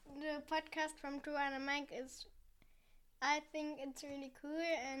podcast from Drew and Mike I think it's really cool,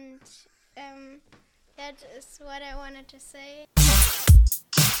 and that is what I wanted to say.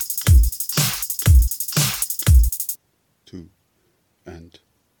 Two and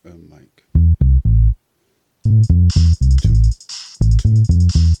a mic.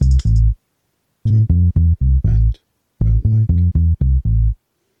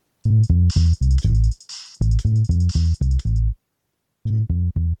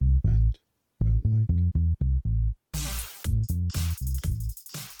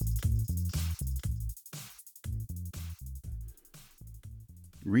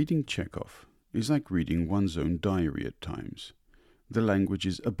 Reading Chekhov is like reading one's own diary at times. The language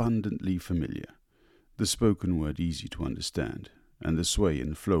is abundantly familiar, the spoken word easy to understand, and the sway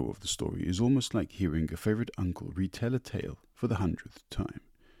and flow of the story is almost like hearing a favourite uncle retell a tale for the 100th time.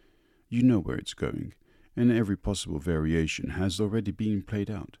 You know where it's going, and every possible variation has already been played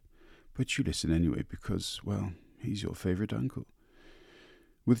out, but you listen anyway because, well, he's your favourite uncle.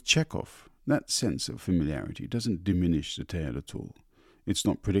 With Chekhov, that sense of familiarity doesn't diminish the tale at all. It's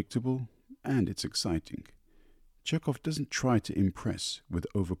not predictable, and it's exciting. Chekhov doesn't try to impress with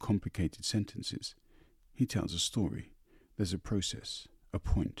overcomplicated sentences. He tells a story. There's a process, a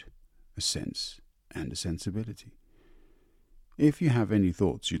point, a sense, and a sensibility. If you have any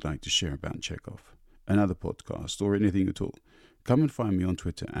thoughts you'd like to share about Chekhov, another podcast, or anything at all, come and find me on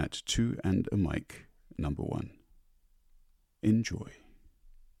Twitter at 2andamike1. Enjoy.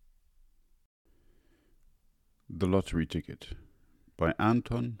 The Lottery Ticket by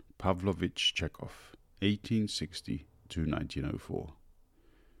Anton Pavlovich Chekhov, 1860 to 1904.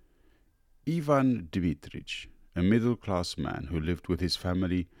 Ivan Dmitrich, a middle-class man who lived with his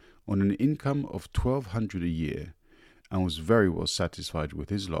family on an income of 1,200 a year and was very well satisfied with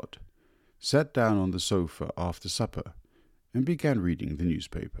his lot, sat down on the sofa after supper and began reading the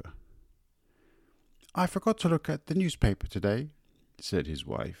newspaper. "I forgot to look at the newspaper today," said his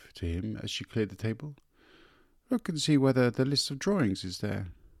wife to him as she cleared the table. "Look and see whether the list of drawings is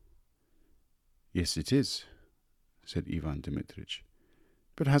there." "Yes, it is," said Ivan Dmitrich.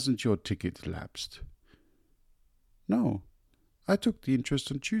 "But hasn't your ticket lapsed?" "No, I took the interest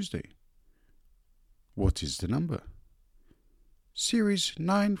on Tuesday." "What is the number?" "Series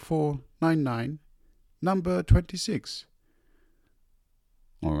 9499, number 26.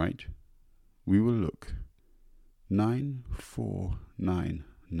 "All right, we will look.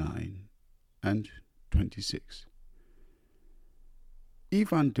 9499 and 26.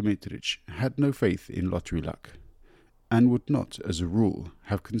 Ivan Dmitrich had no faith in lottery luck, and would not, as a rule,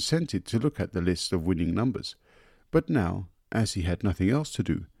 have consented to look at the list of winning numbers. But now, as he had nothing else to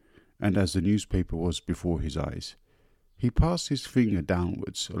do, and as the newspaper was before his eyes, he passed his finger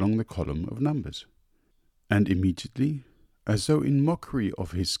downwards along the column of numbers, and immediately, as though in mockery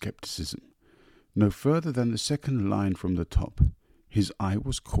of his scepticism, no further than the second line from the top, his eye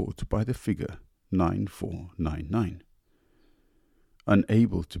was caught by the figure 9499.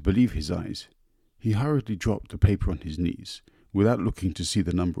 Unable to believe his eyes, he hurriedly dropped the paper on his knees, without looking to see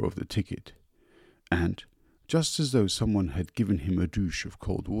the number of the ticket, and, just as though someone had given him a douche of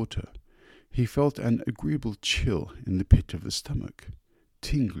cold water, he felt an agreeable chill in the pit of the stomach,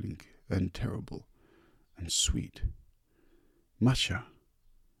 tingling and terrible and sweet. "Masha,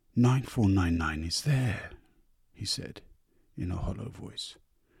 9499 is there," he said, in a hollow voice.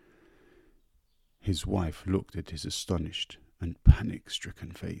 His wife looked at his astonished and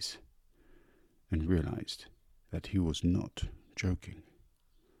panic-stricken face, and realized that he was not joking.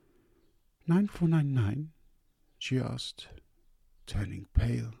 9499? she asked, turning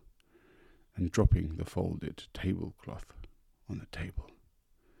pale and dropping the folded tablecloth on the table.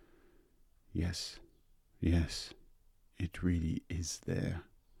 Yes, it really is there."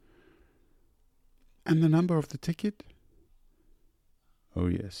 "And the number of the ticket?" "Oh,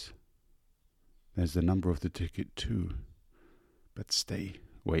 yes. There's the number of the ticket, too. But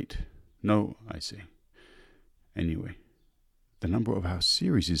wait. No, I say. Anyway, the number of our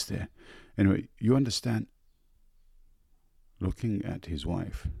series is there. Anyway, you understand." Looking at his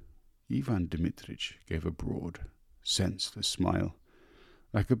wife, Ivan Dmitrich gave a broad, senseless smile,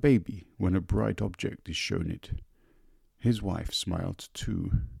 like a baby when a bright object is shown it. His wife smiled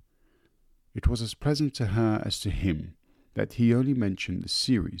too. It was as pleasant to her as to him that he only mentioned the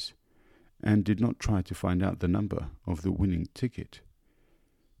series, and did not try to find out the number of the winning ticket.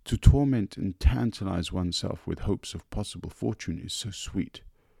 To torment and tantalize oneself with hopes of possible fortune is so sweet,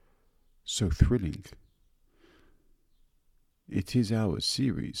 so thrilling. "It is our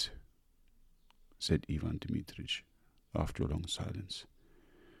series," said Ivan Dmitrich, after a long silence.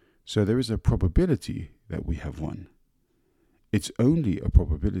 "So there is a probability that we have won." It's only a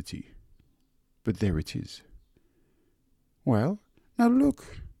probability, but there it is. Well, now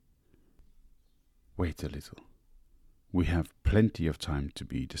look. Wait a little. We have plenty of time to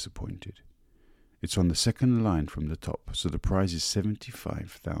be disappointed. It's on the second line from the top, so the prize is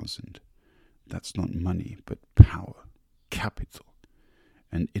 75,000. That's not money, but power, capital.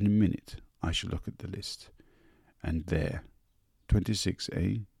 And in a minute I shall look at the list. And there,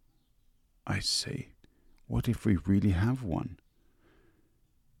 26A. I say, what if we really have won?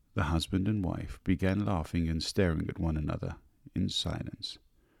 The husband and wife began laughing and staring at one another in silence.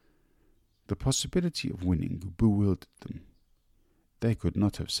 The possibility of winning bewildered them. They could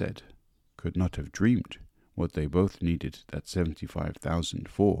not have said, could not have dreamed what they both needed that 75,000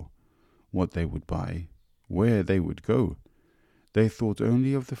 for, what they would buy, where they would go. They thought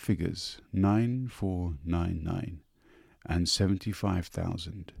only of the figures 9499 and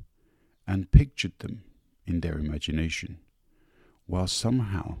 75,000, and pictured them in their imagination, while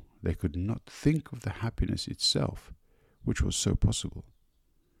somehow they could not think of the happiness itself, which was so possible.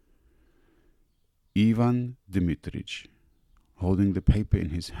 Ivan Dmitrich, holding the paper in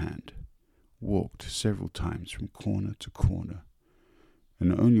his hand, walked several times from corner to corner,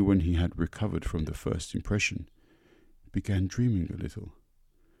 and only when he had recovered from the first impression, began dreaming a little.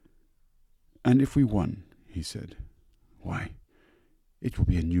 And if we won, he said, why, it will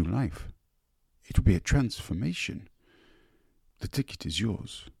be a new life. It will be a transformation. The ticket is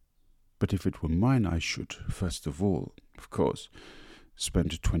yours. But if it were mine, I should, first of all, of course,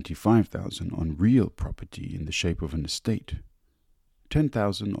 spend 25,000 on real property in the shape of an estate,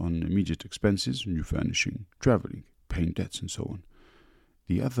 10,000 on immediate expenses, new furnishing, travelling, paying debts, and so on.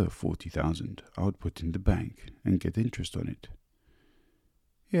 The other 40,000 I would put in the bank and get interest on it.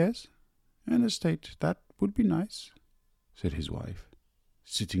 Yes, an estate, that would be nice, said his wife,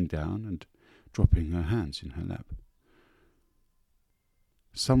 sitting down and dropping her hands in her lap.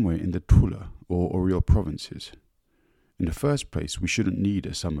 Somewhere in the Tula or Oriel provinces. In the first place, we shouldn't need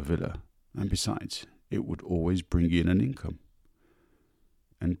a summer villa, and besides, it would always bring in an income.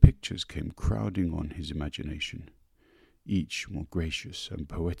 And pictures came crowding on his imagination, each more gracious and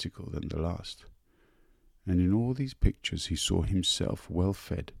poetical than the last. And in all these pictures he saw himself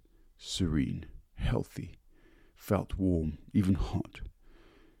well-fed, serene, healthy, felt warm, even hot.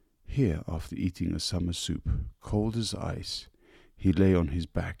 Here, after eating a summer soup, cold as ice, he lay on his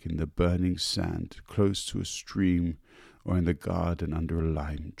back in the burning sand, close to a stream, or in the garden under a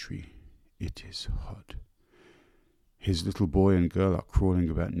lime tree. It is hot. His little boy and girl are crawling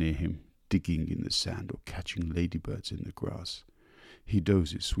about near him, digging in the sand or catching ladybirds in the grass. He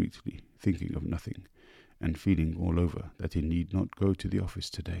dozes sweetly, thinking of nothing, and feeling all over that he need not go to the office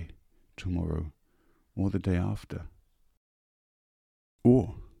today, tomorrow, or the day after.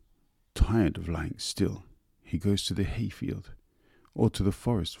 Or, tired of lying still, he goes to the hayfield, or to the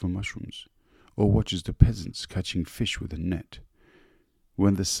forest for mushrooms, or watches the peasants catching fish with a net.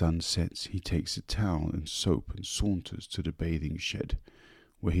 When the sun sets, he takes a towel and soap and saunters to the bathing shed,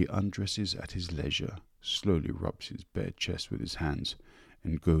 where he undresses at his leisure, slowly rubs his bare chest with his hands,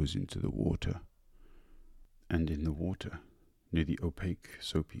 and goes into the water. And in the water, near the opaque,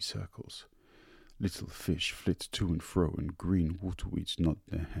 soapy circles, little fish flit to and fro, and green waterweeds nod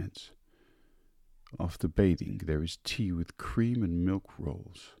their heads. After bathing, there is tea with cream and milk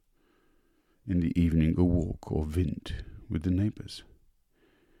rolls. In the evening, a walk or wind with the neighbours.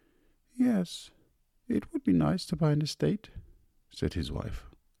 Yes, it would be nice to buy an estate, said his wife,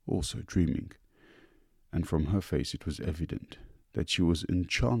 also dreaming, and from her face it was evident that she was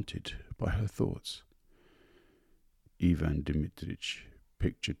enchanted by her thoughts. Ivan Dmitrich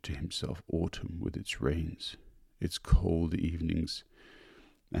pictured to himself autumn with its rains, its cold evenings,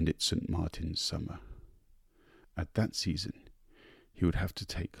 and its St. Martin's summer. At that season, he would have to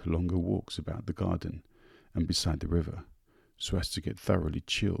take longer walks about the garden and beside the river, so as to get thoroughly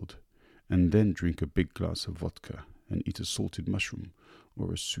chilled, and then drink a big glass of vodka and eat a salted mushroom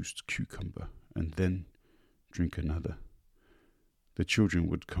or a soused cucumber, and then drink another. The children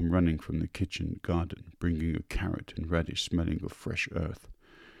would come running from the kitchen garden, bringing a carrot and radish smelling of fresh earth,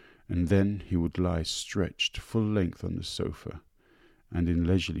 and then he would lie stretched full length on the sofa, and in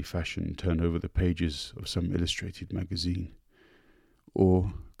leisurely fashion turn over the pages of some illustrated magazine,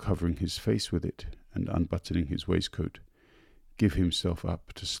 or, covering his face with it and unbuttoning his waistcoat, give himself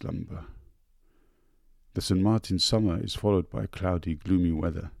up to slumber. The St. Martin's summer is followed by cloudy, gloomy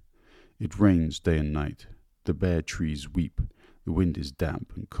weather. It rains day and night. The bare trees weep. The wind is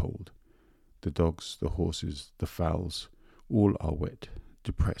damp and cold. The dogs, the horses, the fowls, all are wet,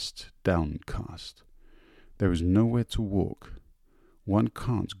 depressed, downcast. There is nowhere to walk. One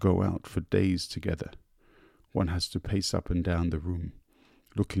can't go out for days together. one has to pace up and down the room,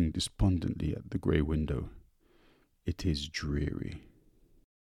 looking despondently at the grey window. It is dreary.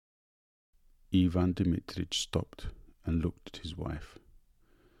 Ivan Dmitrich stopped and looked at his wife.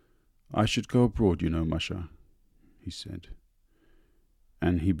 "I should go abroad, you know, Masha," he said.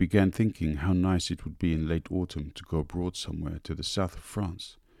 And he began thinking how nice it would be in late autumn to go abroad somewhere, to the south of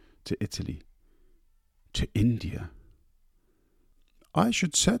France, to Italy, to India. "I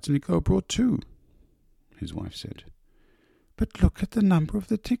should certainly go abroad too," his wife said. "But look at the number of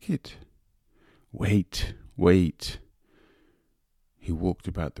the ticket." Wait. He walked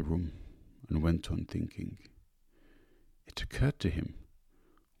about the room and went on thinking. It occurred to him,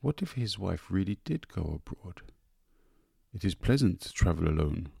 what if his wife really did go abroad? It is pleasant to travel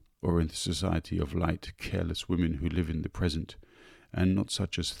alone, or in the society of light, careless women who live in the present, and not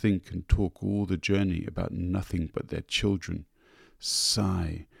such as think and talk all the journey about nothing but their children,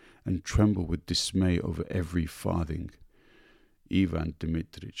 sigh and tremble with dismay over every farthing. Ivan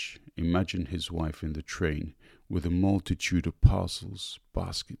Dmitrich imagined his wife in the train with a multitude of parcels,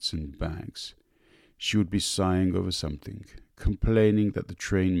 baskets and bags. She would be sighing over something, complaining that the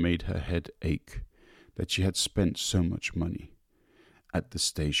train made her head ache, that she had spent so much money. At the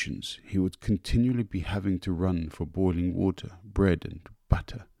stations, he would continually be having to run for boiling water, bread and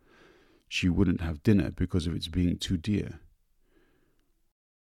butter. She wouldn't have dinner because of its being too dear.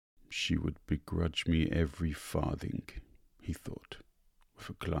 She would begrudge me every farthing, he thought, with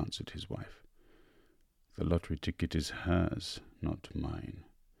a glance at his wife. The lottery ticket is hers, not mine.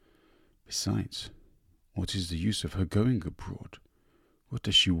 Besides, what is the use of her going abroad? What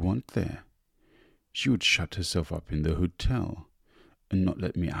does she want there? She would shut herself up in the hotel and not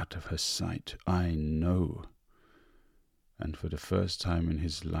let me out of her sight, I know. And for the first time in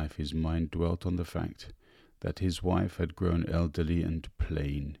his life his mind dwelt on the fact that his wife had grown elderly and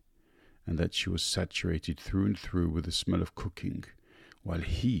plain, and that she was saturated through and through with the smell of cooking, while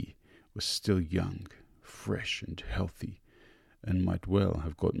he was still young, fresh and healthy, and might well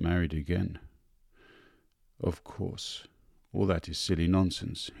have got married again. Of course, all that is silly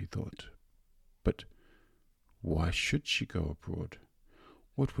nonsense, he thought. But why should she go abroad?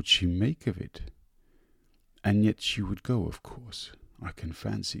 What would she make of it? And yet she would go, of course, I can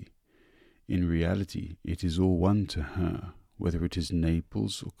fancy. In reality, it is all one to her, whether it is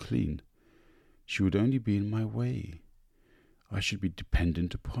Naples or Clean. She would only be in my way. I should be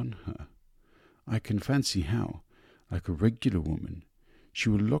dependent upon her. I can fancy how, like a regular woman, she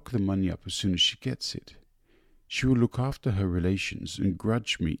will lock the money up as soon as she gets it. She will look after her relations and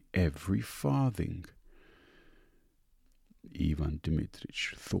grudge me every farthing. Ivan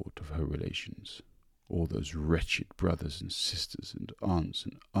Dmitrich thought of her relations. All those wretched brothers and sisters and aunts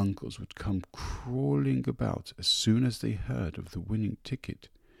and uncles would come crawling about as soon as they heard of the winning ticket,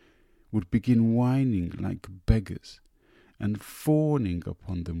 would begin whining like beggars, and fawning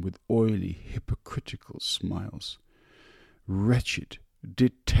upon them with oily, hypocritical smiles. Wretched,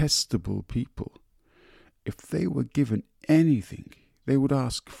 detestable people. If they were given anything, they would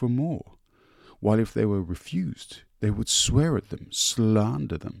ask for more, while if they were refused, they would swear at them,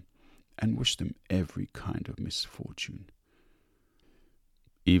 slander them, and wish them every kind of misfortune.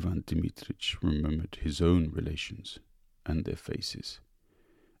 Ivan Dmitrich remembered his own relations and their faces,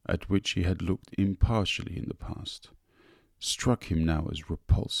 at which he had looked impartially in the past, struck him now as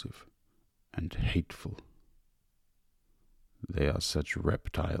repulsive and hateful. They are such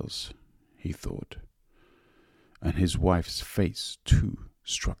reptiles, he thought, and his wife's face, too,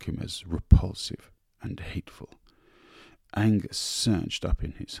 struck him as repulsive and hateful. Anger surged up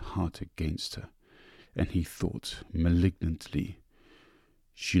in his heart against her, and he thought malignantly,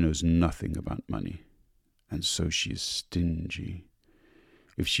 she knows nothing about money, and so she is stingy.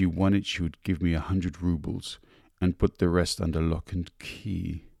 If she won it, she would give me 100 rubles, and put the rest under lock and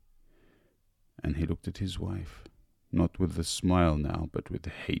key. And he looked at his wife, not with a smile now, but with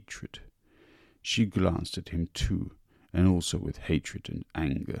hatred. She glanced at him too, and also with hatred and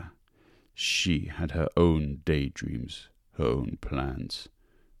anger. She had her own daydreams, her own plans,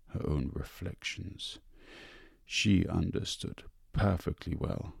 her own reflections. She understood perfectly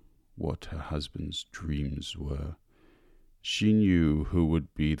well what her husband's dreams were. She knew who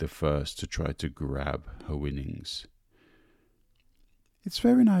would be the first to try to grab her winnings. "It's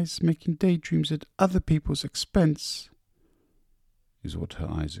very nice making daydreams at other people's expense," is what her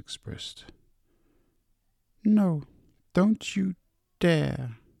eyes expressed. "No, don't you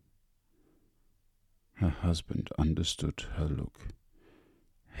dare." Her husband understood her look.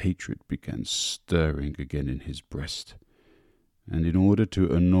 Hatred began stirring again in his breast, and in order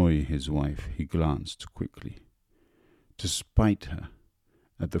to annoy his wife, he glanced quickly, to spite her,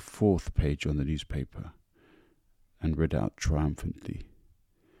 at the 4th page on the newspaper, and read out triumphantly.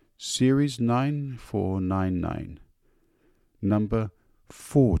 Series 9499, number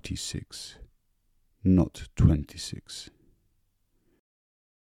 46, not 26.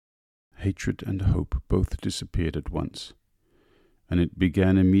 Hatred and hope both disappeared at once, and it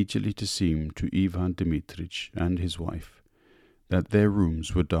began immediately to seem to Ivan Dmitrich and his wife that their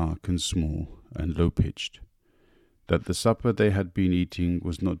rooms were dark and small and low-pitched, that the supper they had been eating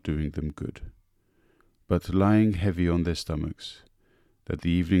was not doing them good, but lying heavy on their stomachs, that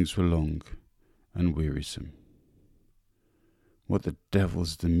the evenings were long and wearisome. "What the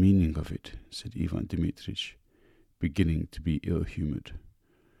devil's the meaning of it?" said Ivan Dmitrich, beginning to be ill-humoured.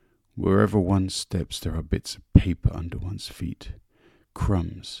 "Wherever one steps there are bits of paper under one's feet,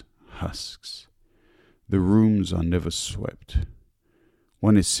 crumbs, husks. The rooms are never swept.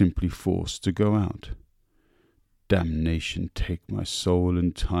 One is simply forced to go out. Damnation take my soul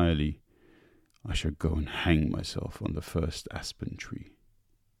entirely. I shall go and hang myself on the first aspen tree."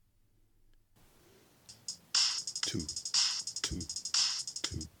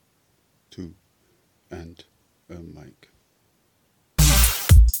 Two, and a mic.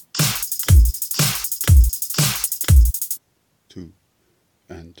 Two,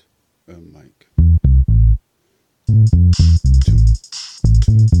 and a mic.